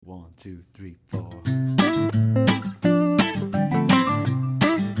1, 2, 3, 4.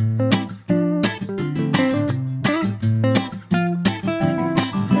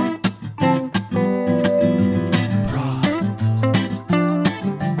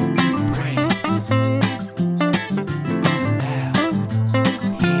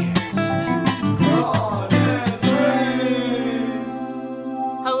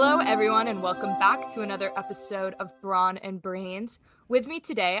 Welcome back to another episode of Brawn and Brains. With me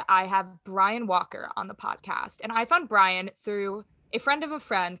today, I have Brian Walker on the podcast, and I found Brian through a friend of a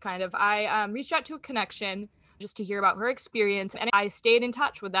friend, kind of. I reached out to a connection just to hear about her experience, and I stayed in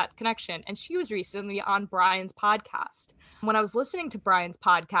touch with that connection, and she was recently on Brian's podcast. When I was listening to Brian's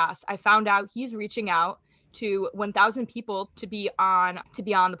podcast, I found out he's reaching out to 1,000 people to be on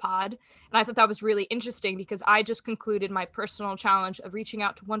the pod. And I thought that was really interesting because I just concluded my personal challenge of reaching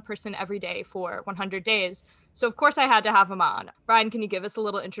out to one person every day for 100 days. So of course I had to have him on. Brian, can you give us a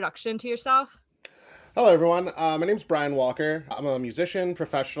little introduction to yourself? Hello, everyone. My name's Brian Walker. I'm a musician,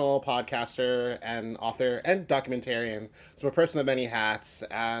 professional, podcaster, and author, and documentarian. So I'm a person of many hats,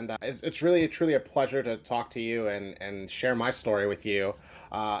 and it's really, truly a pleasure to talk to you and share my story with you,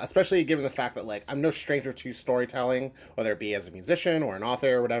 especially given the fact that, I'm no stranger to storytelling, whether it be as a musician or an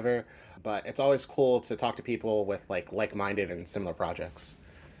author or whatever, but it's always cool to talk to people with, like-minded and similar projects.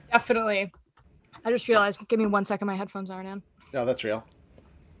 Definitely. I just realized, give me 1 second, my headphones aren't in. No, that's real.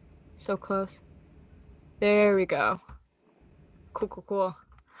 So close. There we go. Cool.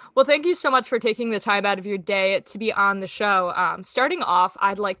 Well, thank you so much for taking the time out of your day to be on the show. Starting off,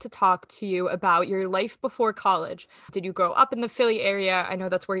 I'd like to talk to you about your life before college. Did you grow up in the Philly area? I know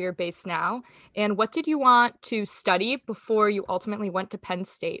that's where you're based now. And what did you want to study before you ultimately went to Penn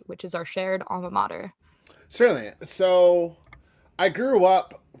State, which is our shared alma mater? Certainly. So I grew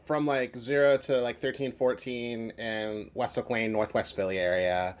up from 0 to 13, 14 in West Oak Lane, Northwest Philly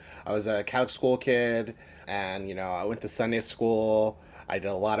area. I was a Catholic school kid, and I went to Sunday school. I did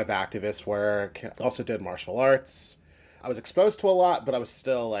a lot of activist work. Also did martial arts. I was exposed to a lot, but I was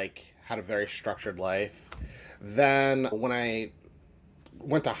still had a very structured life. Then when I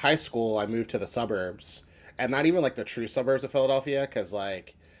went to high school, I moved to the suburbs, and not even the true suburbs of Philadelphia, because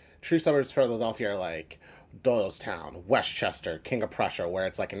true suburbs of Philadelphia are Doylestown, Westchester, King of Prussia, where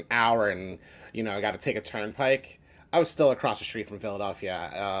it's an hour and, I got to take a turnpike. I was still across the street from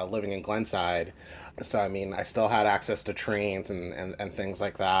Philadelphia, living in Glenside. So, I still had access to trains and things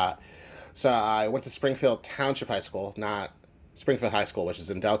like that. So I went to Springfield Township High School, not Springfield High School, which is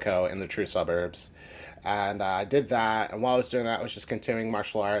in Delco in the true suburbs. And I did that. And while I was doing that, I was just continuing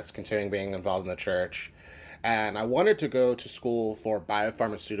martial arts, continuing being involved in the church. And I wanted to go to school for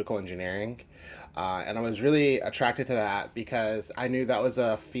biopharmaceutical engineering. And I was really attracted to that because I knew that was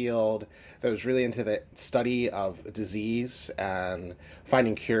a field that was really into the study of disease and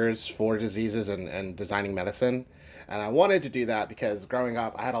finding cures for diseases and designing medicine. And I wanted to do that because growing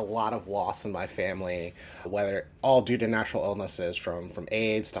up, I had a lot of loss in my family, whether all due to natural illnesses from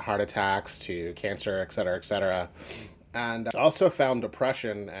AIDS to heart attacks to cancer, et cetera, et cetera. And I also found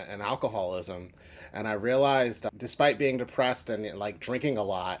depression and alcoholism. And I realized, despite being depressed and drinking a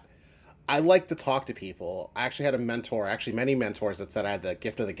lot, I like to talk to people. I actually had a mentor, many mentors that said I had the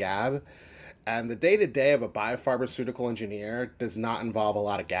gift of the gab. And the day-to-day of a biopharmaceutical engineer does not involve a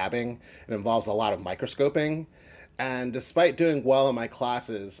lot of gabbing. It involves a lot of microscoping. And despite doing well in my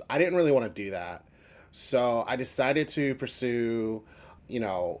classes, I didn't really want to do that. So I decided to pursue,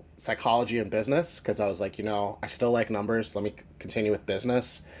 psychology and business because I was I still like numbers. Let me continue with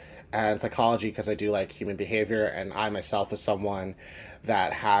business. And psychology because I do like human behavior, and I myself is someone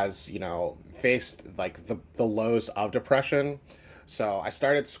that has, faced the lows of depression. So I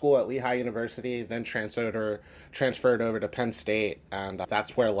started school at Lehigh University, then transferred over to Penn State, and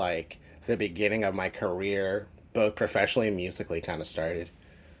that's where the beginning of my career, both professionally and musically, kind of started.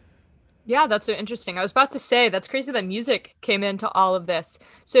 Yeah, that's so interesting. I was about to say, that's crazy that music came into all of this.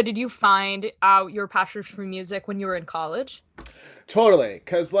 So did you find out your passion for music when you were in college? Totally,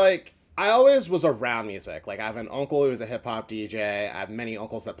 because I always was around music. I have an uncle who's a hip hop DJ. I have many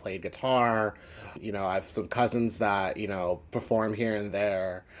uncles that played guitar. I have some cousins that, perform here and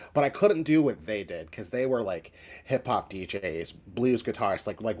there. But I couldn't do what they did because they were hip hop DJs, blues guitarists,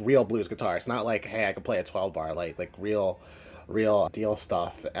 like real blues guitarists. Not hey, I could play a 12 bar, like real deal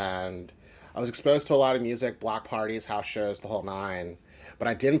stuff. And I was exposed to a lot of music, block parties, house shows, the whole nine. But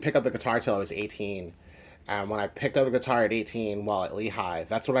I didn't pick up the guitar till I was 18. And when I picked up the guitar at 18 while at Lehigh,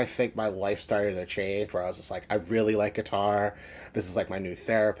 that's when I think my life started to change, where I was just I really like guitar. This is my new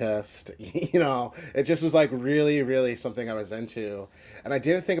therapist. It just was really, really something I was into. And I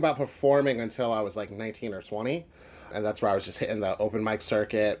didn't think about performing until I was 19 or 20. And that's where I was just hitting the open mic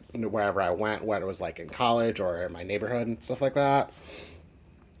circuit wherever I went, whether it was like in college or in my neighborhood and stuff like that.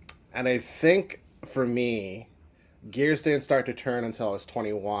 And I think for me, gears didn't start to turn until I was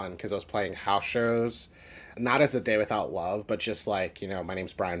 21 because I was playing house shows. Not as a day without love, but just like, my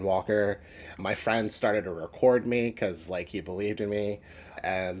name's Brian Walker. My friend started to record me because like he believed in me.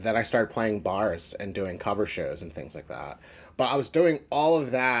 And then I started playing bars and doing cover shows and things like that. But I was doing all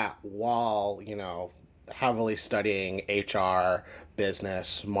of that while, heavily studying HR,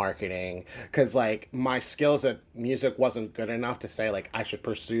 business, marketing, because like my skills at music wasn't good enough to say like I should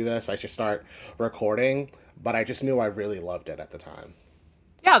pursue this, I should start recording, but I just knew I really loved it at the time.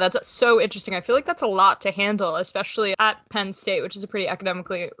 Yeah, that's so interesting. I feel like that's a lot to handle, especially at Penn State, which is a pretty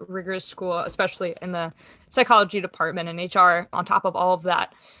academically rigorous school, especially in the psychology department and HR on top of all of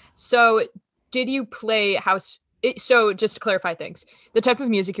that. So, did you play house? So, just to clarify things, the type of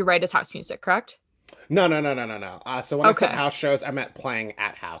music you write is house music, correct? No, no, no, no, no, no. So when I said house shows, I meant playing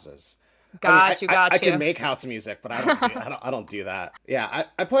at houses. Got you. I can make house music, but I don't do that. Yeah,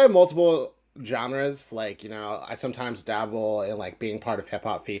 I play multiple genres. Like, I sometimes dabble in like being part of hip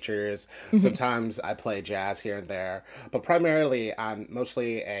hop features. Sometimes I play jazz here and there, but primarily I'm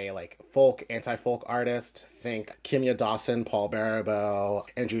mostly a like folk, anti-folk artist. Think Kimya Dawson, Paul Barabeau,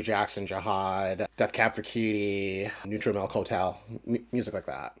 Andrew Jackson Jihad, Death Cab for Cutie, Neutral Milk Hotel, music like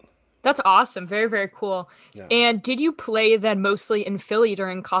that. That's awesome. Very, very cool. Yeah. And did you play then mostly in Philly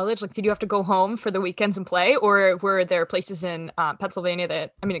during college? Like, did you have to go home for the weekends and play, or were there places in Pennsylvania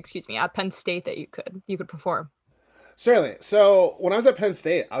at Penn State that you could perform? Certainly. So when I was at Penn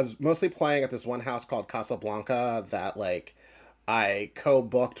State, I was mostly playing at this one house called Casablanca that like I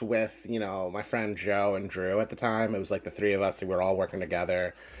co-booked with, my friend Joe and Drew at the time. It was like the three of us who were all working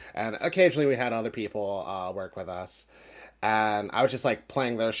together. And occasionally we had other people work with us. And I was just like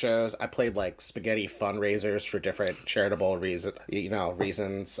playing those shows. I played like spaghetti fundraisers for different charitable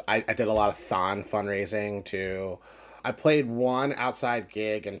reasons. I did a lot of Thon fundraising too. I played one outside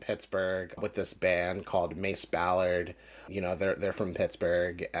gig in Pittsburgh with this band called Mace Ballard. They're from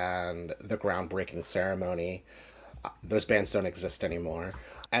Pittsburgh, and the groundbreaking ceremony. Those bands don't exist anymore.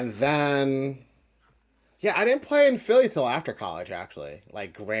 And then yeah, I didn't play in Philly till after college, actually.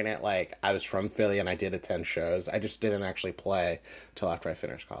 Like, granted, like, I was from Philly and I did attend shows. I just didn't actually play till after I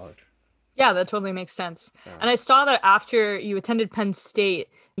finished college. Yeah, that totally makes sense. Yeah. And I saw that after you attended Penn State,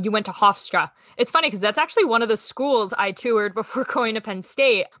 you went to Hofstra. It's funny because that's actually one of the schools I toured before going to Penn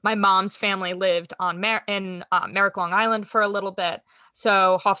State. My mom's family lived in Merrick, Long Island for a little bit.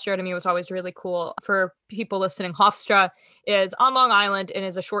 So Hofstra to me was always really cool. For people listening, Hofstra is on Long Island and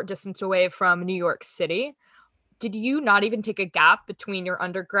is a short distance away from New York City. Did you not even take a gap between your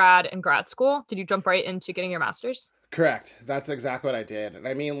undergrad and grad school? Did you jump right into getting your master's? Correct. That's exactly what I did. And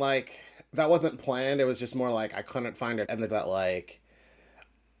I mean, like, that wasn't planned. It was just more like I couldn't find it. And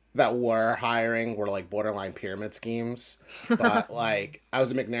that were hiring were like borderline pyramid schemes. But like, I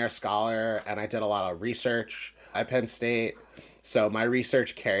was a McNair scholar and I did a lot of research at Penn State. So my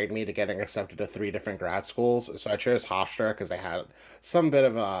research carried me to getting accepted to 3 different grad schools. So I chose Hofstra because they had some bit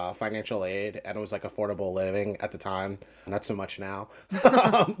of financial aid and it was like affordable living at the time. Not so much now.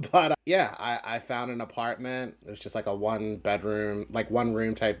 But yeah, I found an apartment. It was just like a 1-bedroom, like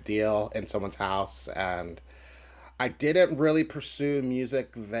 1-room type deal in someone's house. And I didn't really pursue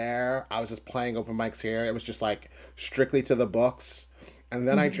music there. I was just playing open mics here. It was just like strictly to the books. And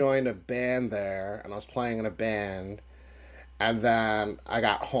then I joined a band there and I was playing in a band. And then I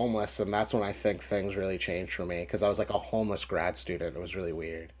got homeless, and that's when I think things really changed for me, because I was like a homeless grad student. It was really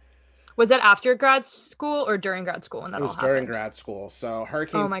weird. Was that after grad school or during grad school when that all happened? It was during grad school. So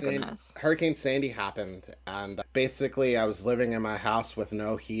Hurricane Sandy happened, and basically I was living in my house with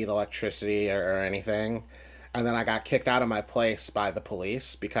no heat, electricity, or anything. And then I got kicked out of my place by the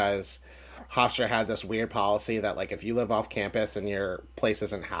police because Hofstra had this weird policy that, like, if you live off campus and your place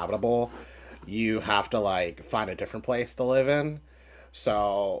isn't habitable, you have to like find a different place to live in.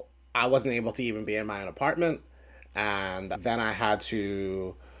 So I wasn't able to even be in my own apartment. And then I had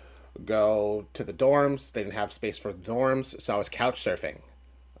to go to the dorms. They didn't have space for the dorms. So I was couch surfing.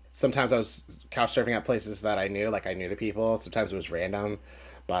 Sometimes I was couch surfing at places that I knew, like I knew the people. Sometimes it was random.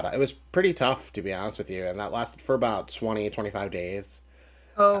 But it was pretty tough, to be honest with you. And that lasted for about 25 days.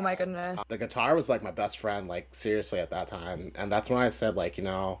 Oh my goodness. The guitar was like my best friend, like seriously at that time. And that's when I said, like,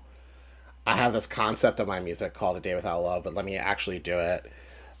 I have this concept of my music called A Day Without Love, but let me actually do it.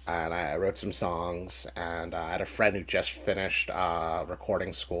 And I wrote some songs, and I had a friend who just finished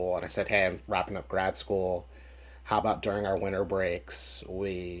recording school, and I said, hey, I'm wrapping up grad school. How about during our winter breaks,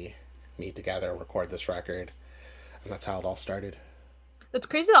 we meet together, record this record? And that's how it all started. That's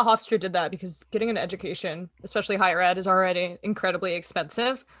crazy that Hofstra did that because getting an education, especially higher ed, is already incredibly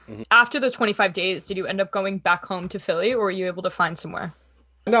expensive. Mhm. After the 25 days, did you end up going back home to Philly or were you able to find somewhere?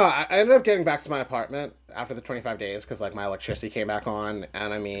 No, I ended up getting back to my apartment after the 25 days because like my electricity came back on,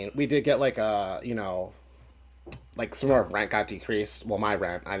 and I mean we did get like like some of our rent got decreased. Well, my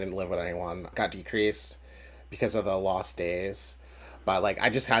rent, I didn't live with anyone, got decreased because of the lost days. But like I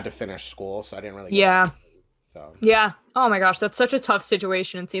just had to finish school, so I didn't really get back. Yeah. So Yeah. Oh my gosh, that's such a tough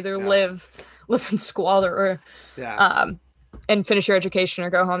situation. It's either yeah, live in squalor or yeah, um and finish your education or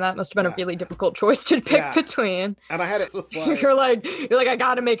go home. That must have been a yeah, really difficult choice to pick yeah. between. And I had it was like You're like I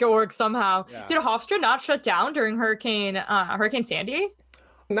got to make it work somehow. yeah. Did Hofstra not shut down during Hurricane Sandy?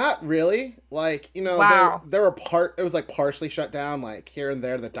 Not really. Like, Wow. there were it was like partially shut down. Like here and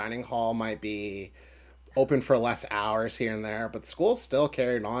there, the dining hall might be open for less hours here and there, but school still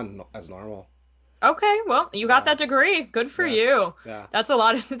carried on as normal. Okay, well, you got Yeah, that degree. Good for yeah, you. yeah, That's a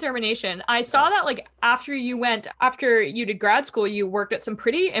lot of determination. I yeah. saw that like after you did grad school, you worked at some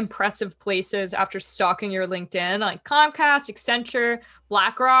pretty impressive places after stalking your LinkedIn, like Comcast, Accenture,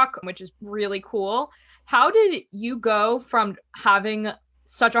 BlackRock, which is really cool. How did you go from having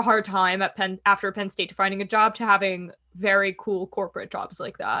such a hard time at after Penn State to finding a job to having very cool corporate jobs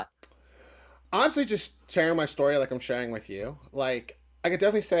like that? Honestly, just sharing my story like I'm sharing with you. Like, I could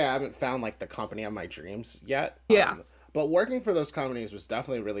definitely say I haven't found like the company of my dreams yet. Yeah. But working for those companies was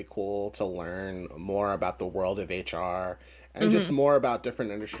definitely really cool to learn more about the world of HR and just Hmm. more about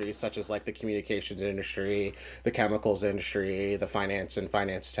different industries such as like the communications industry, the chemicals industry, the finance and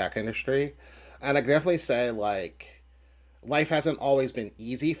finance tech industry. And I could definitely say like life hasn't always been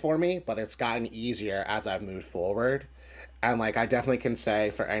easy for me, but it's gotten easier as I've moved forward. And like I definitely can say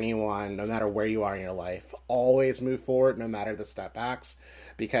for anyone, no matter where you are in your life, always move forward no matter the step backs,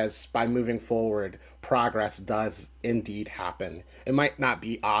 because by moving forward, progress does indeed happen. It might not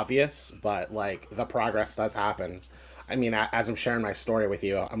be obvious, but like the progress does happen. I mean, as I'm sharing my story with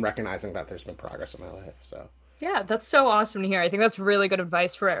you, I'm recognizing that there's been progress in my life. So Yeah, that's so awesome to hear. I think that's really good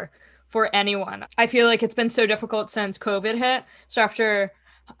advice for anyone. I feel like it's been so difficult since COVID hit.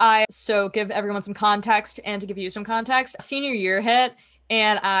 So give everyone some context and to give you some context, senior year hit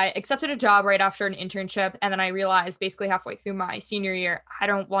and I accepted a job right after an internship and then I realized basically halfway through my senior year I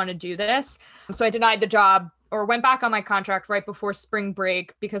don't want to do this. So I denied the job or went back on my contract right before spring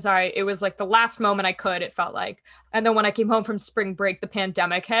break because it was like the last moment I could, it felt like. And then when I came home from spring break, the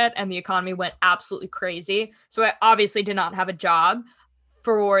pandemic hit and the economy went absolutely crazy. So I obviously did not have a job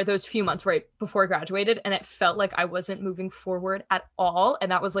for those few months right before I graduated. And it felt like I wasn't moving forward at all.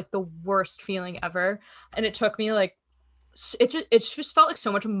 And that was like the worst feeling ever. And it took me like, it just felt like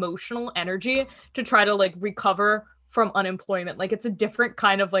so much emotional energy to try to like recover from unemployment. Like it's a different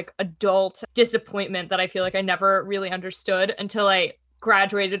kind of like adult disappointment that I feel like I never really understood until I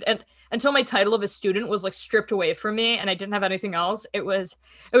graduated and until my title of a student was like stripped away from me and I didn't have anything else. It was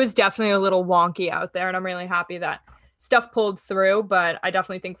definitely a little wonky out there and I'm really happy that stuff pulled through, but I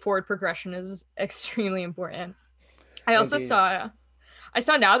definitely think forward progression is extremely important. I also indeed. saw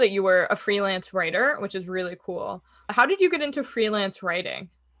now that you were a freelance writer, which is really cool. How did you get into freelance writing?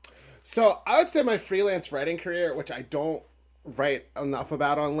 So I would say my freelance writing career, which I don't write enough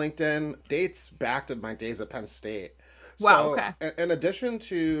about on LinkedIn, dates back to my days at Penn State. Wow, So, okay. in addition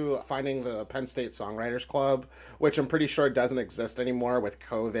to finding the Penn State Songwriters Club, which I'm pretty sure doesn't exist anymore with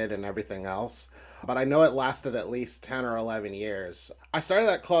COVID and everything else, but I know it lasted at least 10 or 11 years. I started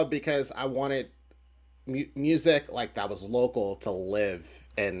that club because I wanted music like that was local to live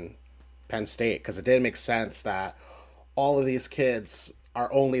in Penn State because it didn't make sense that all of these kids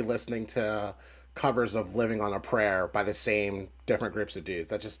are only listening to covers of Living on a Prayer by the same different groups of dudes.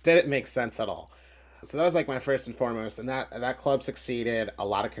 That just didn't make sense at all. So that was like my first and foremost, and that club succeeded. A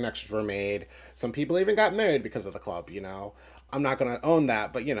lot of connections were made. Some people even got married because of the club. I'm not gonna own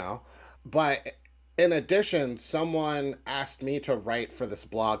that, but But in addition, someone asked me to write for this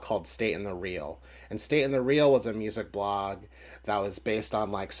blog called State in the Real, and State in the Real was a music blog that was based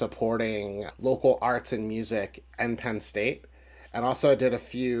on like supporting local arts and music in Penn State. And also, I did a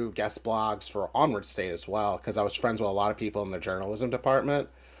few guest blogs for Onward State as well, because I was friends with a lot of people in the journalism department.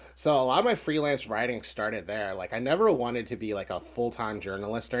 So a lot of my freelance writing started there. Like I never wanted to be like a full-time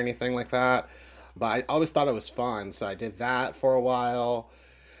journalist or anything like that, but I always thought it was fun. So I did that for a while.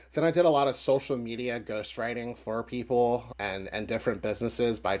 Then I did a lot of social media ghostwriting for people and different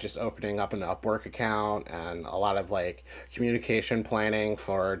businesses by just opening up an Upwork account and a lot of like communication planning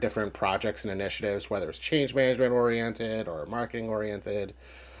for different projects and initiatives, whether it's change management oriented or marketing oriented.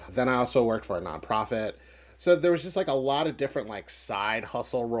 Then I also worked for a nonprofit. So there was just like a lot of different like side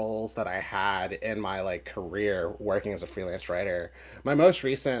hustle roles that I had in my like career working as a freelance writer. My most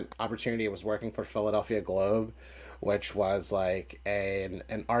recent opportunity was working for Philadelphia Globe, which was like an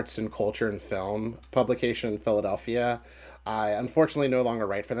arts and culture and film publication in Philadelphia. I unfortunately no longer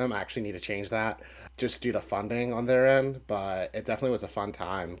write for them. I actually need to change that just due to funding on their end, but it definitely was a fun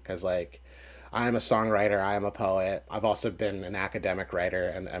time because like I am a songwriter, I am a poet. I've also been an academic writer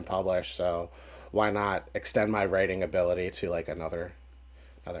and published, so why not extend my writing ability to like another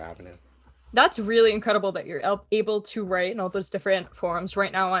avenue? That's really incredible that you're able to write in all those different forums.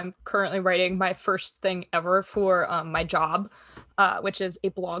 Right now, I'm currently writing my first thing ever for my job, which is a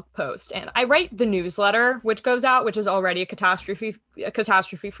blog post, and I write the newsletter, which goes out, which is already a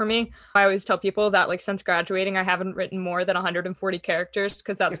catastrophe for me. I always tell people that like since graduating, I haven't written more than 140 characters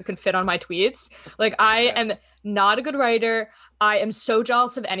because that's what can fit on my tweets. Like I Yeah. am not a good writer. I am so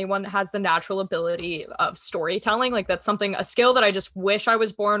jealous of anyone that has the natural ability of storytelling. Like that's something, a skill that I just wish I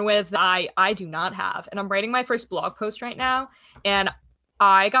was born with. I do not have. And I'm writing my first blog post right now. And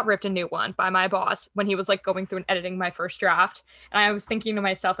I got ripped a new one by my boss when he was like going through and editing my first draft. And I was thinking to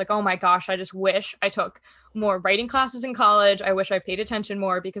myself, like, oh my gosh, I just wish I took more writing classes in college. I wish I paid attention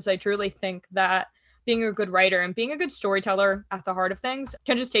more because I truly think that being a good writer and being a good storyteller at the heart of things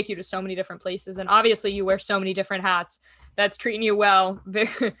can just take you to so many different places. And obviously you wear so many different hats that's treating you well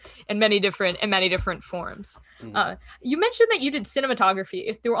in many different forms. Mhm. You mentioned that you did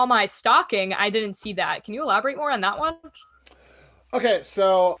cinematography. Through all my stalking, I didn't see that. Can you elaborate more on that one? Okay,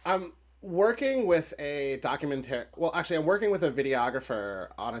 so I'm working with a documentary. Well, actually, I'm working with a videographer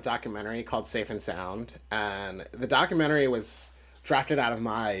on a documentary called Safe and Sound, and the documentary was drafted out of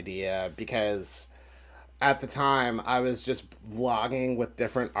my idea because at the time I was just vlogging with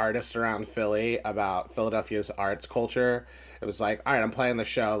different artists around Philly about Philadelphia's arts culture. It was like, all right, I'm playing the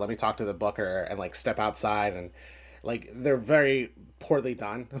show. Let me talk to the booker and like step outside and like they're very poorly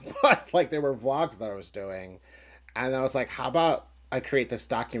done, but like they were vlogs that I was doing. And I was like, how about I create this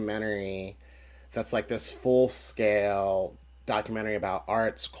documentary that's like this full scale documentary about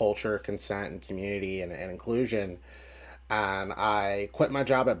arts, culture, consent, and community and inclusion. And I quit my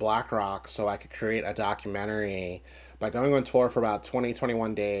job at BlackRock so I could create a documentary by going on tour for about 20,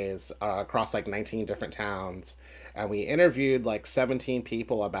 21 days across like 19 different towns. And we interviewed like 17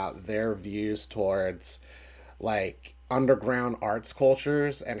 people about their views towards like underground arts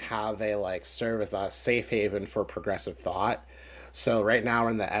cultures and how they like serve as a safe haven for progressive thought. So right now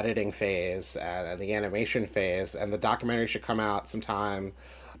we're in the editing phase and the animation phase, and the documentary should come out sometime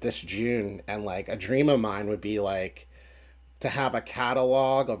this June. And like a dream of mine would be like to have a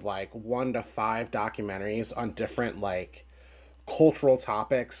catalog of like 1 to 5 documentaries on different like cultural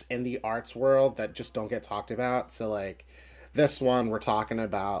topics in the arts world that just don't get talked about. So like this one we're talking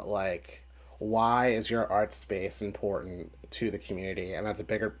about like why is your art space important to the community, and that's a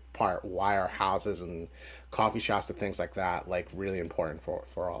bigger part why are houses and coffee shops and things like that like really important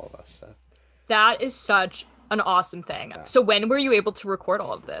for all of us. So That is such an awesome thing. yeah. So when were you able to record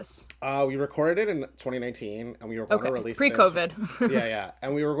all of this? We recorded it in 2019 and we were going to Okay, release it pre-COVID. yeah, yeah.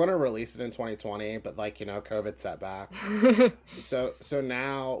 And we were going to release it in 2020, but like, COVID setback. So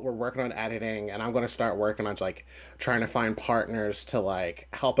now we're working on editing and I'm going to start working on like trying to find partners to like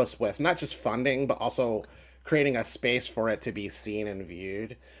help us with not just funding, but also creating a space for it to be seen and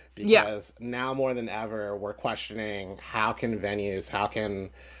viewed Yeah. because now more than ever we're questioning how can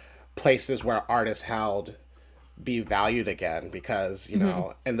places where art is held be valued again because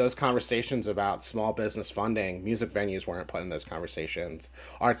Mhm. in those conversations about small business funding, music venues weren't put in those conversations,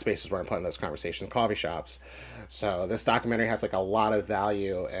 art spaces weren't put in those conversations, coffee shops. So this documentary has like a lot of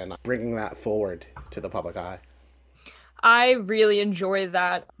value in bringing that forward to the public eye. I really enjoy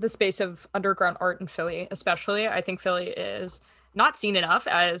that the space of underground art in Philly, especially. I think Philly is not seen enough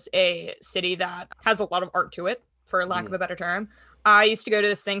as a city that has a lot of art to it, for lack of Mm. a better term. I used to go to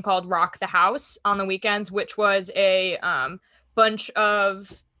this thing called Rock the House on the weekends, which was a bunch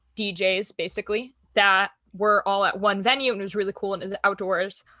of DJs basically that were all at one venue, and it was really cool and it was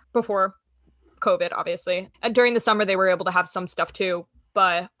outdoors before COVID, obviously. And during the summer, they were able to have some stuff too,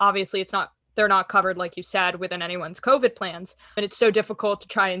 but obviously, they're not covered, like you said, within anyone's COVID plans. And it's so difficult to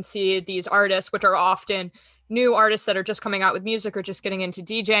try and see these artists, which are often new artists that are just coming out with music or just getting into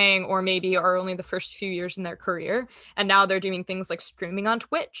DJing, or maybe are only the first few years in their career. And now they're doing things like streaming on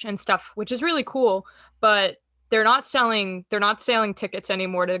Twitch and stuff, which is really cool. But they're not selling tickets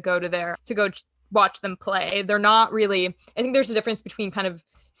anymore to go watch them play. They're not really, I think there's a difference between kind of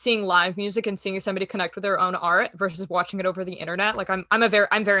seeing live music and seeing somebody connect with their own art versus watching it over the internet. Like I'm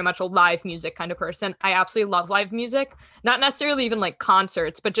very much a live music kind of person. I absolutely love live music. Not necessarily even like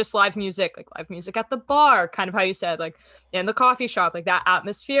concerts, but just live music, like live music at the bar, kind of how you said, like in the coffee shop, like that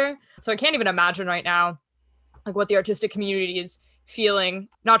atmosphere. So I can't even imagine right now like what the artistic community is feeling,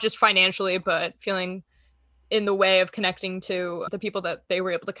 not just financially, but feeling in the way of connecting to the people that they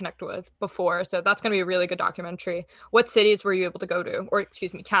were able to connect with before. So that's going to be a really good documentary. What cities were you able to go to? Or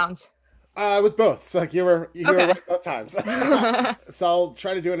excuse me, towns? It was both. So like you were Okay. right both times. So I'll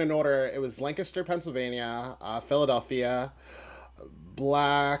try to do it in order. It was Lancaster, Pennsylvania, Philadelphia,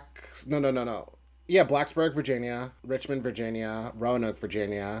 Black. No. Yeah, Blacksburg, Virginia, Richmond, Virginia, Roanoke,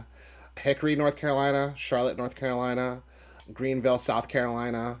 Virginia, Hickory, North Carolina, Charlotte, North Carolina, Greenville, South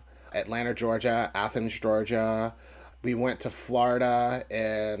Carolina, Atlanta, Georgia, Athens, Georgia. We went to Florida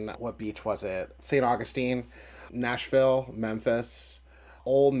and what beach was it? St. Augustine, Nashville, Memphis,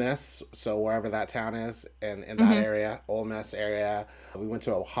 Ole Miss, so wherever that town is in that Mm-hmm. area, Ole Miss area. We went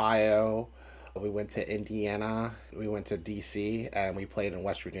to Ohio, we went to Indiana, we went to DC, and we played in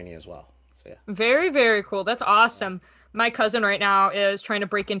West Virginia as well. So yeah. Very, very cool. That's awesome. My cousin right now is trying to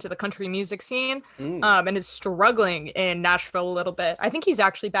break into the country music scene, Mm, and is struggling in Nashville a little bit. I think he's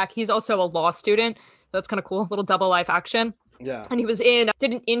actually back. He's also a law student. That's kind of cool. A little double life action. yeah. And he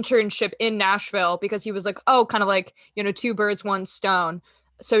did an internship in Nashville because he was like, oh, kind of like, two birds, one stone.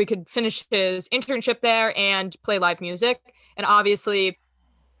 So he could finish his internship there and play live music. And obviously,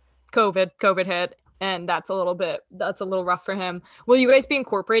 COVID hit, and that's a little rough for him. Will you guys be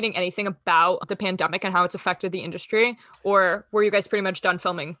incorporating anything about the pandemic and how it's affected the industry, or were you guys pretty much done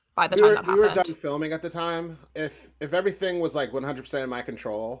filming by the We time were that we were done happened? filming at the time. If everything was like 100% in my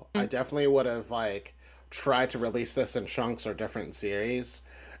control, I definitely would have like tried to release this in chunks or different series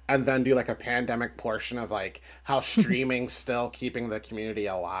and then do like a pandemic portion of like how streaming's still keeping the community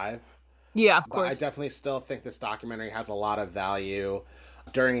alive. Yeah, of But I course. definitely still think this documentary has a lot of value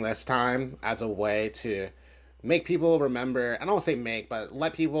during this time as a way to make people remember. I don't want to say make, but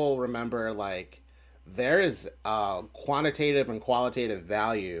let people remember like there is quantitative and qualitative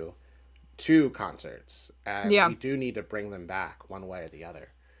value to concerts, and Yeah. we do need to bring them back one way or the other.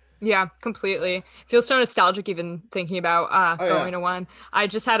 Yeah, So, completely. Feels so nostalgic even thinking about oh yeah, going to one. I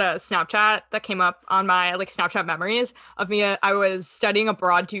just had a Snapchat that came up on my like Snapchat memories of me. I was studying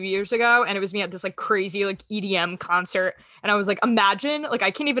abroad 2 years ago, and it was me at this like crazy like EDM concert, and I was like, imagine like I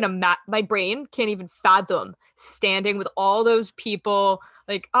can't even imagine. My brain can't even fathom standing with all those people.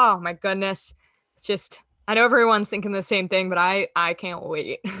 Like, oh my goodness, it's just. I know everyone's thinking the same thing, but I can't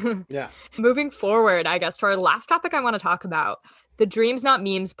wait. yeah. Moving forward, I guess, to our last topic I want to talk about the Dreams Not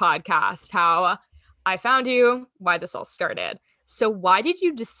Memes podcast, how I found you, why this all started. So, why did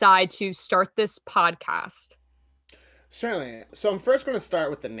you decide to start this podcast? Certainly. So I'm first going to start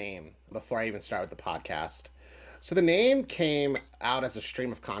with the name before I even start with the podcast. So the name came out as a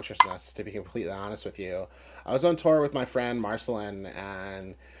stream of consciousness, to be completely honest with you. I was on tour with my friend Marcelin,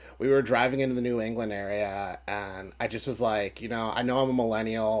 and we were driving into the New England area, and I just was like, I know I'm a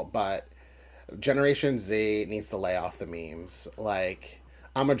millennial, but Generation Z needs to lay off the memes. Like,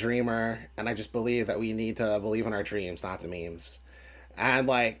 I'm a dreamer, and I just believe that we need to believe in our dreams, not the memes. And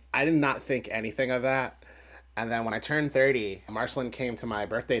like, I did not think anything of that. And then when I turned 30, Marceline came to my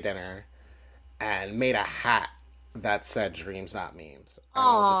birthday dinner and made a hat that said dreams, not memes. And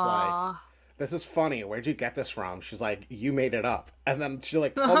I was just like, Aww. this is funny. Where'd you get this from? She's like, you made it up. And then she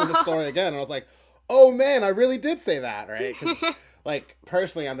like told me the story again. And I was like, oh man, I really did say that, right? Because like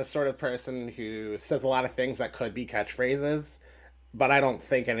personally, I'm the sort of person who says a lot of things that could be catchphrases, but I don't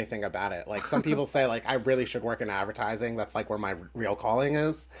think anything about it. Like some people say, like I really should work in advertising. That's like where my real calling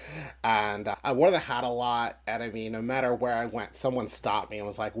is. And I wore the hat a lot. And I mean, no matter where I went, someone stopped me and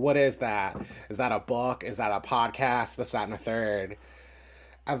was like, "What is that? Is that a book? Is that a podcast? This, that, and the third."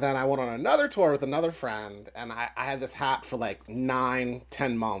 And then I went on another tour with another friend, and I had this hat for like 9,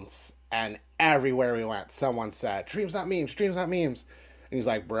 10 months. And everywhere we went, someone said, "Dreams not memes, dreams not memes." And he's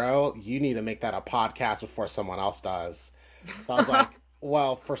like, "Bro, you need to make that a podcast before someone else does." So I was like,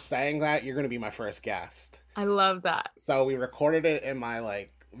 well, for saying that, you're going to be my first guest. I love that. So we recorded it in my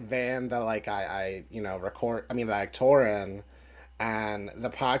like van that like that I tour in. And the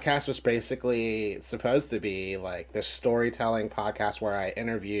podcast was basically supposed to be like this storytelling podcast where I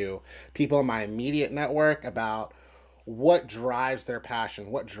interview people in my immediate network about what drives their passion,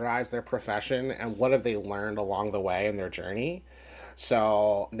 what drives their profession, and what have they learned along the way in their journey.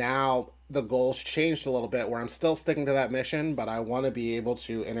 So now the goals changed a little bit where I'm still sticking to that mission, but I want to be able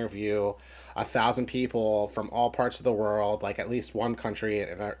to interview 1,000 people from all parts of the world, like at least one country,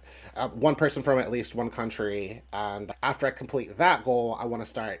 and one person from at least one country. And after I complete that goal, I want to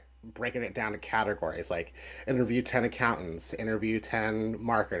start breaking it down to categories, like interview 10 accountants, interview 10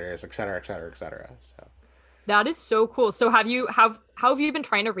 marketers, et cetera, et cetera, et cetera. So That is so cool. So how have you been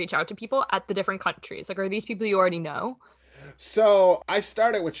trying to reach out to people at the different countries? Like, are these people you already know? So I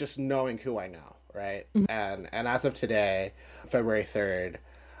started with just knowing who I know, right? Mhm. And as of today, February 3rd,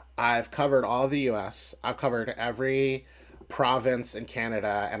 I've covered all of the US. I've covered every province in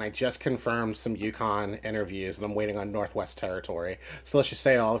Canada, and I just confirmed some Yukon interviews, and I'm waiting on Northwest Territory. So let's just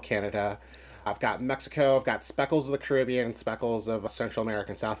say all of Canada. I've got Mexico, I've got speckles of the Caribbean and speckles of Central America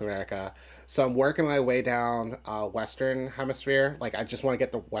and South America. So I'm working my way down Western Hemisphere. Like, I just want to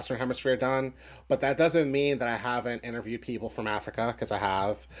get the Western Hemisphere done. But that doesn't mean that I haven't interviewed people from Africa, because I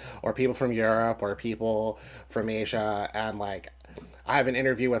have, or people from Europe, or people from Asia. And, like, I have an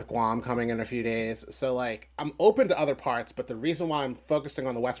interview with Guam coming in a few days. So, like, I'm open to other parts, but the reason why I'm focusing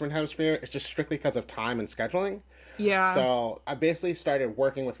on the Western Hemisphere is just strictly because of time and scheduling. Yeah. So I basically started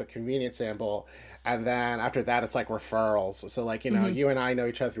working with a convenience sample, and then after that, it's like referrals. So, like, you know, Hmm. you and I know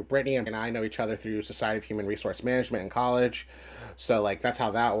each other through Brittany, and I know each other through Society of Human Resource Management in college. So, like, that's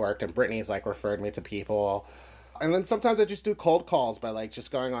how that worked. And Brittany's like referred me to people. And then sometimes I just do cold calls by like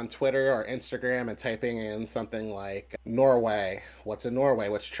just going on Twitter or Instagram and typing in something like Norway. What's in Norway?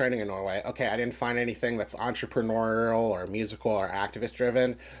 What's trending in Norway? Okay, I didn't find anything that's entrepreneurial or musical or activist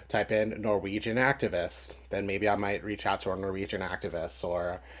driven. Type in Norwegian activists. Then maybe I might reach out to a Norwegian activist.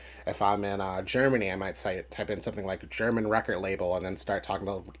 Or if I'm in Germany, I might type in something like German record label and then start talking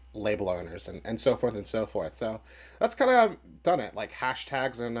to label owners and so forth and so forth. So that's kind of done it, like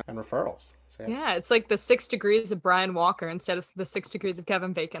hashtags and referrals. So yeah. Yeah, it's like the 6 degrees of Brian Walker instead of the 6 degrees of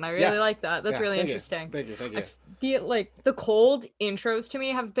Kevin Bacon. I Yeah. really like that. That's Yeah. really Thank you. interesting. Thank you. Thank I you. the like the cold intros to me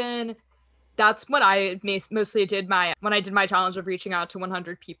have been that's what I mostly did my when I did my challenge of reaching out to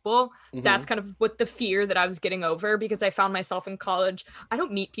 100 people. Hmm. That's kind of what the fear that I was getting over because I found myself in college. I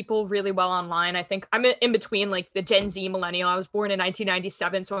don't meet people really well online. I think I'm in between like the Gen Z millennial. I was born in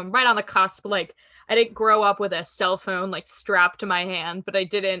 1997, so I'm right on the cusp. Like I didn't grow up with a cell phone like strapped to my hand, but I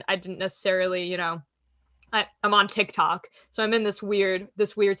didn't necessarily, I'm on TikTok, so I'm in this weird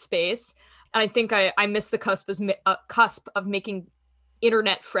space, and I think I miss the cusp of making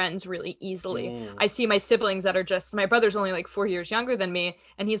internet friends really easily. Mm. I see my siblings that are just my brother's only like 4 years younger than me,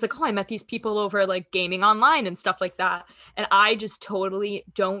 and he's like, "Oh, I met these people over like gaming online and stuff like that," and I just totally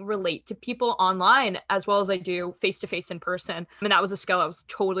don't relate to people online as well as I do face to face in person. I mean, that was a skill I was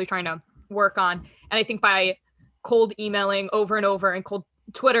totally trying to work on, and I think by cold emailing over and over and cold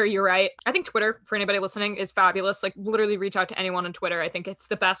Twitter, you're right. I think Twitter, for anybody listening, is fabulous. Like, literally reach out to anyone on Twitter. I think it's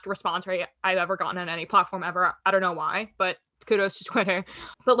the best response rate I've ever gotten on any platform ever. I don't know why, but kudos to Twitter.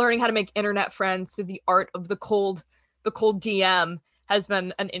 But learning how to make internet friends through the art of the cold DM has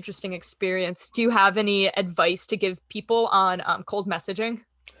been an interesting experience. Do you have any advice to give people on cold messaging?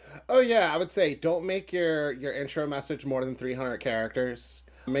 Oh yeah, I would say don't make your intro message more than 300 characters.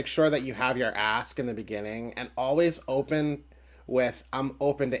 Make sure that you have your ask in the beginning, and always open with I'm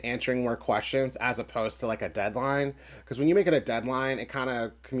open to answering more questions as opposed to like a deadline. Because when you make it a deadline, it kind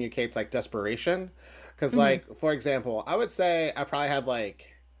of communicates like desperation. Because, Mhm. like, for example, I would say I probably have like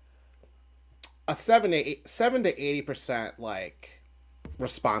a 7 to 80% like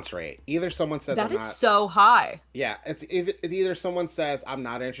response rate. Either someone says That I'm is not, so high. yeah, it's either someone says I'm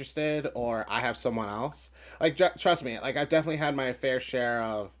not interested or I have someone else. Like, trust me, like I've definitely had my fair share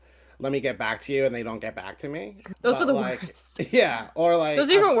of let me get back to you and they don't get back to me. Those are But the like, worst. yeah, or like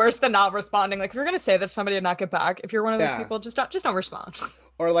Those are even worse than not responding. Like if you're gonna say that somebody did not get back, if you're one of those yeah, people, just don't respond.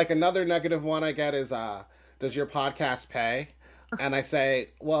 or like another negative one I get is does your podcast pay? And I say,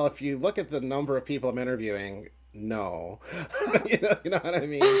 well, if you look at the number of people I'm interviewing, no. You know what I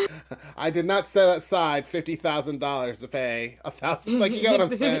mean? I did not set aside $50,000 to pay 1,000. Like, you get what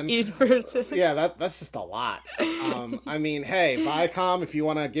I'm saying? Each person. Yeah, that's just a lot. I mean, hey, Viacom, if you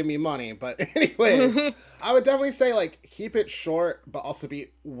want to give me money. But anyways, I would definitely say like keep it short, but also be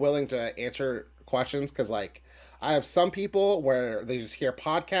willing to answer questions. Because like I have some people where they just hear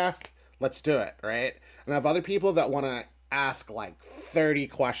podcast, let's do it, right? And I have other people that want to ask like 30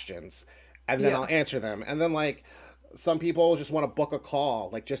 questions, and then Yeah. I'll answer them. And then like some people just want to book a call,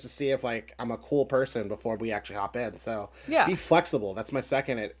 like just to see if like I'm a cool person before we actually hop in. So Yeah. be flexible. That's my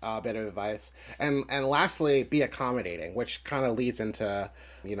second bit of advice. And lastly, be accommodating, which kind of leads into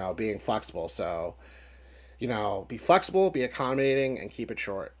being flexible. So be flexible, be accommodating, and keep it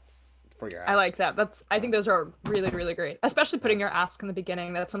short. for your I ask. like that. I think those are really, really great, especially putting your ask in the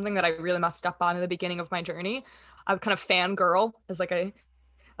beginning. That's something that I really messed up on in the beginning of my journey. I would kind of fangirl, as like I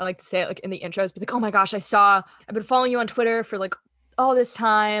like to say it, like in the intros, be like, oh my gosh, I've been following you on Twitter for like all this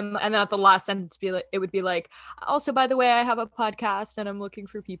time. And then at the last sentence it would be like, also, by the way, I have a podcast and I'm looking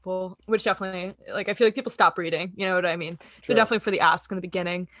for people, which definitely, like, I feel like people stop reading, you know what I mean? True. So definitely for the ask in the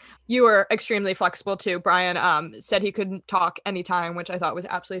beginning. You were extremely flexible too. Brian said he could talk anytime, which I thought was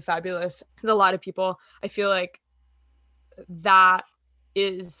absolutely fabulous. Because a lot of people, I feel like that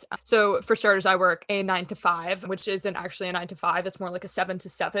is, so for starters, I work a 9 to 5, which isn't actually a 9 to 5. It's more like a 7 to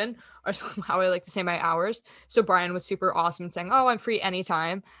 7, or how I like to say my hours. So Brian was super awesome saying, oh, I'm free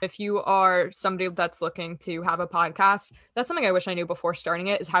anytime. If you are somebody that's looking to have a podcast, that's something I wish I knew before starting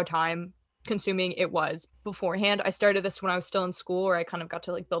it, is how time consuming it was beforehand. I started this when I was still in school, where I kind of got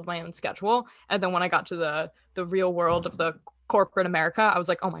to like build my own schedule. And then when I got to the real world of the corporate America, I was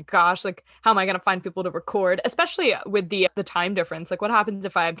like, oh my gosh, like, how am I going to find people to record, especially with the time difference? Like, what happens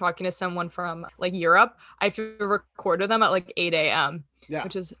if I'm talking to someone from like Europe? I have to record with them at like 8 a.m. Yeah.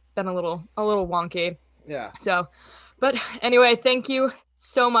 Which has been a little wonky. Yeah. So, but anyway, thank you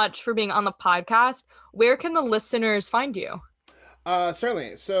so much for being on the podcast. Where can the listeners find you?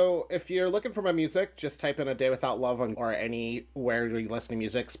 Certainly. So if you're looking for my music, just type in A Day Without Love or anywhere you listen to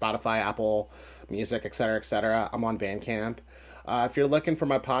music, Spotify, Apple Music, etc., etc. I'm on Bandcamp. If you're looking for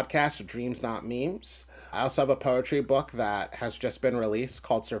my podcast, Dreams Not Memes, I also have a poetry book that has just been released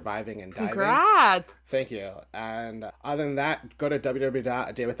called Surviving and Diving. Congrats! Thank you. And other than that, go to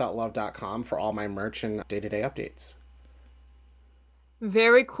www.adaywithoutlove.com for all my merch and day-to-day updates.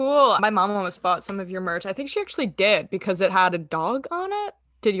 Very cool. My mom almost bought some of your merch. I think she actually did, because it had a dog on it.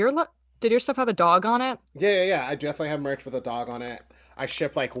 Did your stuff have a dog on it? Yeah. I definitely have merch with a dog on it. I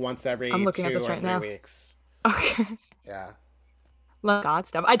ship like once every 2 or 3 weeks. Okay. Yeah. Love God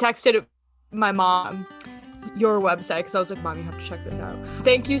stuff. I texted my mom your website because I was like, Mom, you have to check this out.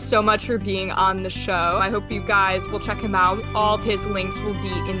 Thank you so much for being on the show. I hope you guys will check him out. All of his links will be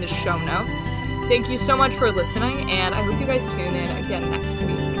in the show notes. Thank you so much for listening, and I hope you guys tune in again next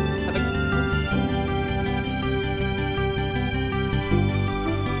week.